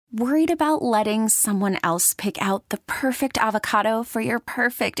Worried about letting someone else pick out the perfect avocado for your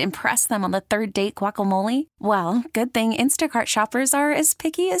perfect impress them on the third date guacamole? Well, good thing Instacart shoppers are as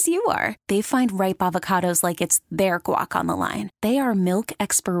picky as you are. They find ripe avocados like it's their guac on the line. They are milk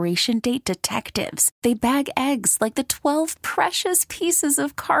expiration date detectives. They bag eggs like the 12 precious pieces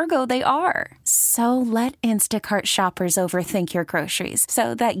of cargo they are. So let Instacart shoppers overthink your groceries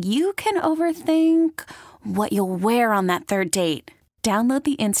so that you can overthink what you'll wear on that third date. Download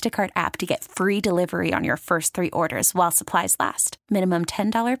the Instacart app to get free delivery on your first 3 orders while supplies last. Minimum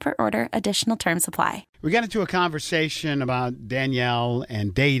 $10 per order. Additional terms apply. We got into a conversation about Danielle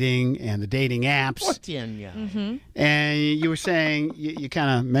and dating and the dating apps. What Danielle? Mm-hmm. And you were saying, you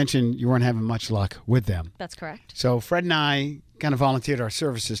kind of mentioned you weren't having much luck with them. That's correct. So Fred and I kind of volunteered our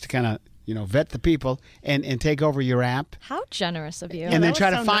services to kind of, vet the people and take over your app. How generous of you. And then try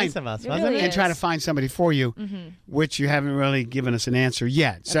to so find nice of us, It wasn't really it? and try to find somebody for you, which you haven't really given us an answer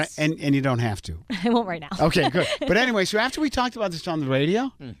yet. So and you don't have to. I won't right now. Okay, good. But anyway, so after we talked about this on the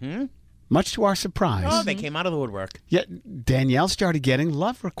radio, much to our surprise, Oh, they came out of the woodwork. Danielle started getting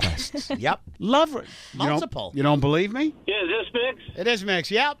love requests. Yep. Multiple. You don't believe me? Yeah, is this Mix? It is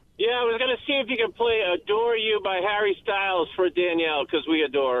Mix. Yep. Yeah, I was going to see if you could play Adore You by Harry Styles for Danielle, because we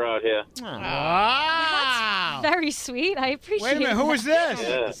adore her out here. Wow. Very sweet. I appreciate Wait a minute. Who was this?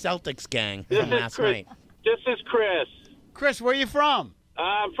 Yeah. The Celtics gang This from is last Chris. night. This is Chris. Chris, where are you from?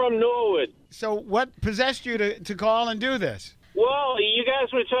 I'm from Norwood. So what possessed you to call and do this? Well, you guys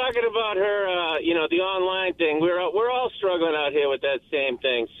were talking about her, the online thing. We're all struggling out here with that same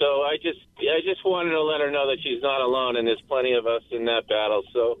thing. So I just wanted to let her know that she's not alone, and there's plenty of us in that battle.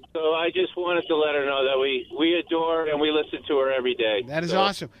 So I just wanted to let her know that we adore her and we listen to her every day. That is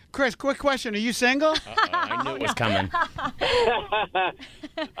awesome. Chris, quick question. Are you single? I knew it was coming.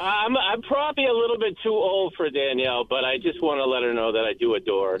 I'm probably a little bit too old for Danielle, but I just want to let her know that I do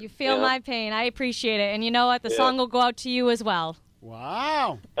adore her. You feel my pain. I appreciate it. And you know what? The song will go out to you as well.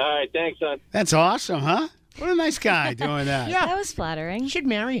 Wow. All right, thanks, son. That's awesome, huh? What a nice guy doing that. Yeah. That was flattering. You should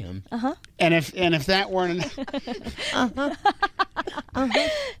marry him. And if that weren't enough,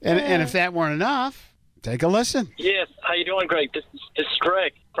 and if that weren't enough, take a listen. Yes, how you doing, Greg? This is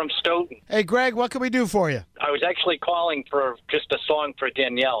Greg from Stoughton. Hey, Greg, what can we do for you? I was actually calling for just a song for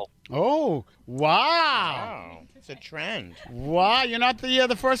Danielle. Oh, wow. Oh, it's a trend. Wow, you're not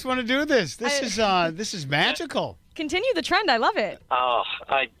the first one to do this. This is magical. Continue the trend. I love it. I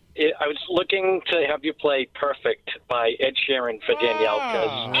was looking to have you play Perfect by Ed Sheeran for Danielle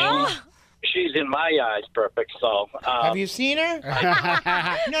because she's, in my eyes, perfect. So Have you seen her? No.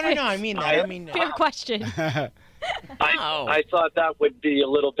 I mean that. I mean, Fair question. I thought that would be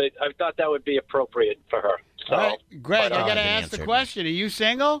appropriate for her. So, All right, Greg, I got to he ask the answered question. Are you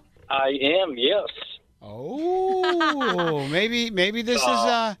single? I am, yes. Oh, maybe this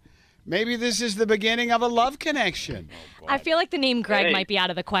is maybe this is the beginning of a love connection. I feel like the name Greg might be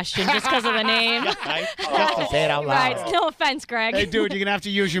out of the question just because of the name. just to say it out loud. Right. No offense, Greg. Hey, dude, you're gonna have to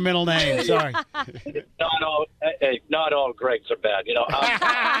use your middle name. Sorry. Not all Gregs are bad, you know.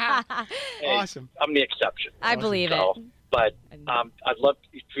 Awesome. I'm the exception. I believe it. But I'd love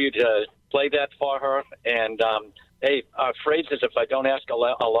for you to play that for her. And hey, our phrase is, if I don't ask,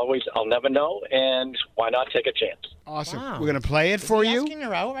 I'll never know. And why not take a chance? Awesome. Wow. We're gonna play it for you. Asking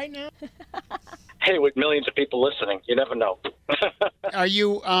her out right now? Hey, with millions of people listening, you never know. Are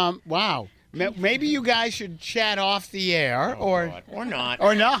you? Wow. Maybe you guys should chat off the air, or not.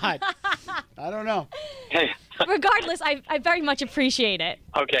 or not. I don't know. Hey, Regardless, I very much appreciate it.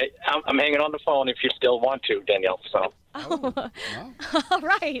 okay, I'm hanging on the phone if you still want to, Danielle. So All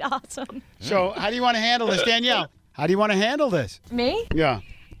right. Awesome. So, how do you want to handle this, Danielle? How do you want to handle this? Me? Yeah.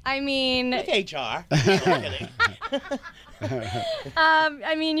 I mean, With HR.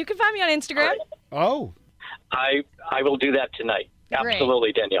 I mean, you can find me on Instagram. Oh. I will do that tonight. Great.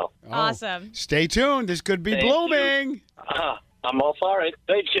 Absolutely, Danielle. Oh. Awesome. Stay tuned. This could be Thank blooming. I'm all for it.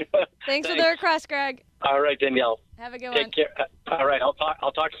 Thank you. Thanks for the request, Greg. All right, Danielle. Have a good Take one. care. All right, I'll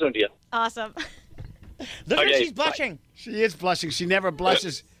talk soon to you. Awesome. Look at her, Okay, she's blushing. She is blushing. She never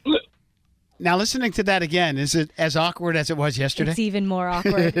blushes. Now, listening to that again, is it as awkward as it was yesterday? It's even more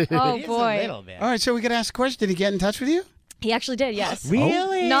awkward. Oh, It is boy. a little bit. All right, so we got to ask a question. Did he get in touch with you? He actually did, yes.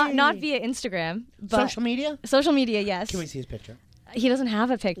 Really? Not via Instagram, but Social media? social media, yes. Can we see his picture? He doesn't have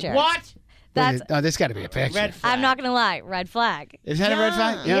a picture. What? That's. There's got to be a picture. Red flag. I'm not gonna lie. Red flag. Is that a red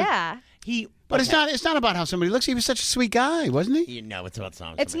flag? Yeah. He But it's not about how somebody looks. He was such a sweet guy, wasn't he? You know, it's about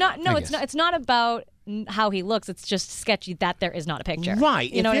something. It's not. No, it's not. It's not about how he looks. It's just sketchy that there is not a picture. Right.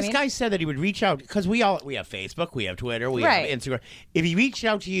 You know if what this I mean? guy said that he would reach out, because we have Facebook, we have Twitter, we Right. have Instagram. If he reached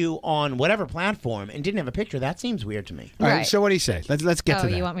out to you on whatever platform and didn't have a picture, that seems weird to me. All right. Right. So what do you say? Let's get to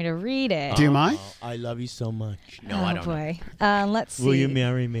that. You want me to read it? Do you mind? I love you so much. No, Oh I don't. boy. Let's see. Will you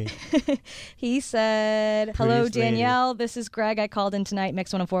marry me? He said, "Hello, Prettiest lady. Danielle. This is Greg. I called in tonight,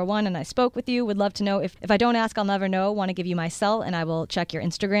 Mix 1041, and I spoke with you. Would love to know if I don't ask, I'll never know. Want to give you my cell, and I will check your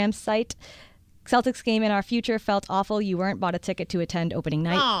Instagram site. Celtics game in our future. Felt awful. You weren't bought a ticket to attend opening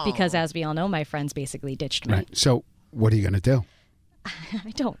night Aw. because, as we all know, my friends basically ditched me. Right. So what are you going to do?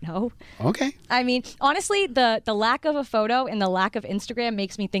 I don't know. Okay. I mean, honestly, the lack of a photo and the lack of Instagram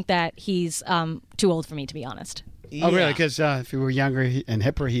makes me think that he's too old for me, to be honest. Oh, really? Because if he were younger and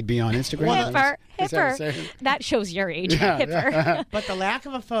hipper, he'd be on Instagram. Is that what you're saying? Hipper. That shows your age. Yeah. Hipper. But the lack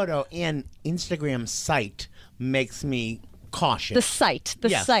of a photo and Instagram site makes me cautious. The site.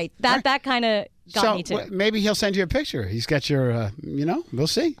 Yes. That kind of got me too. Maybe he'll send you a picture. He's got your, we'll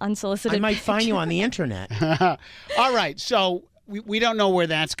see. Unsolicited. I might find you on the internet. All right. So we don't know where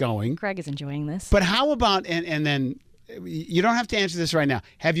that's going. Greg is enjoying this. But how about, and then you don't have to answer this right now.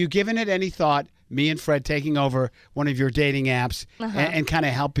 Have you given it any thought, me and Fred taking over one of your dating apps and kind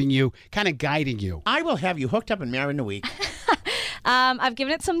of helping you, kind of guiding you? I will have you hooked up and married in a week. I've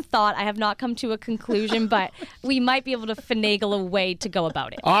given it some thought. I have not come to a conclusion, but we might be able to finagle a way to go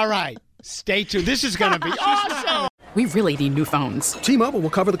about it. All right. Stay tuned. This is going to be awesome. We really need new phones. T-Mobile will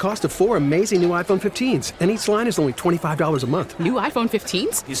cover the cost of 4 amazing new iPhone 15s, and each line is only $25 a month. New iPhone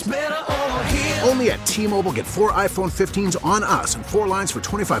 15s? It's better over here. Only at T-Mobile, get 4 iPhone 15s on us and 4 lines for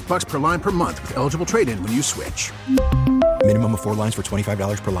 $25 per line per month with eligible trade-in when you switch. Minimum of 4 lines for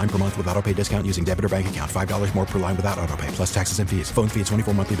 $25 per line per month with autopay discount using debit or bank account. $5 more per line without autopay, plus taxes and fees. Phone fee at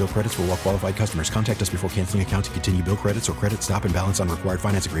 24 monthly bill credits for well-qualified customers. Contact us before canceling account to continue bill credits or credit stop and balance on required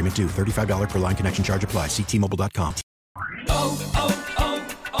finance agreement due. $35 per line connection charge applies. See T-Mobile.com.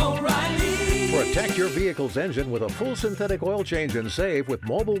 O'Reilly. Protect your vehicle's engine with a full synthetic oil change and save with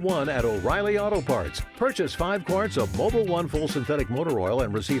Mobile One at O'Reilly Auto Parts. Purchase 5 quarts of Mobile One full synthetic motor oil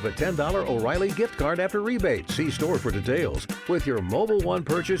and receive a $10 O'Reilly gift card after rebate. See store for details. With your Mobile One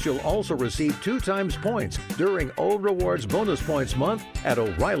purchase, you'll also receive 2 times points during O Rewards Bonus Points Month at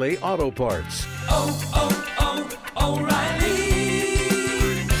O'Reilly Auto Parts. O'Reilly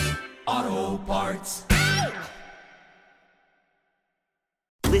Auto Parts.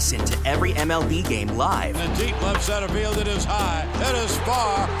 Listen to every MLB game live. In the deep left center field, it is high, it is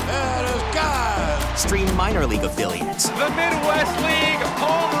far, it is gone. Stream minor league affiliates. The Midwest League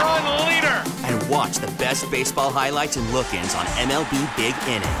home run leader. And watch the best baseball highlights and look-ins on MLB Big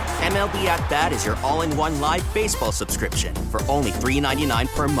Inning. MLB At Bat is your all-in-one live baseball subscription for only $3.99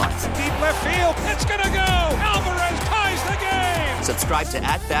 per month. Deep left field, it's gonna go. Alvarez ties the game. Subscribe to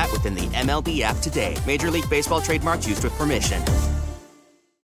At Bat within the MLB app today. Major League Baseball trademarks used with permission.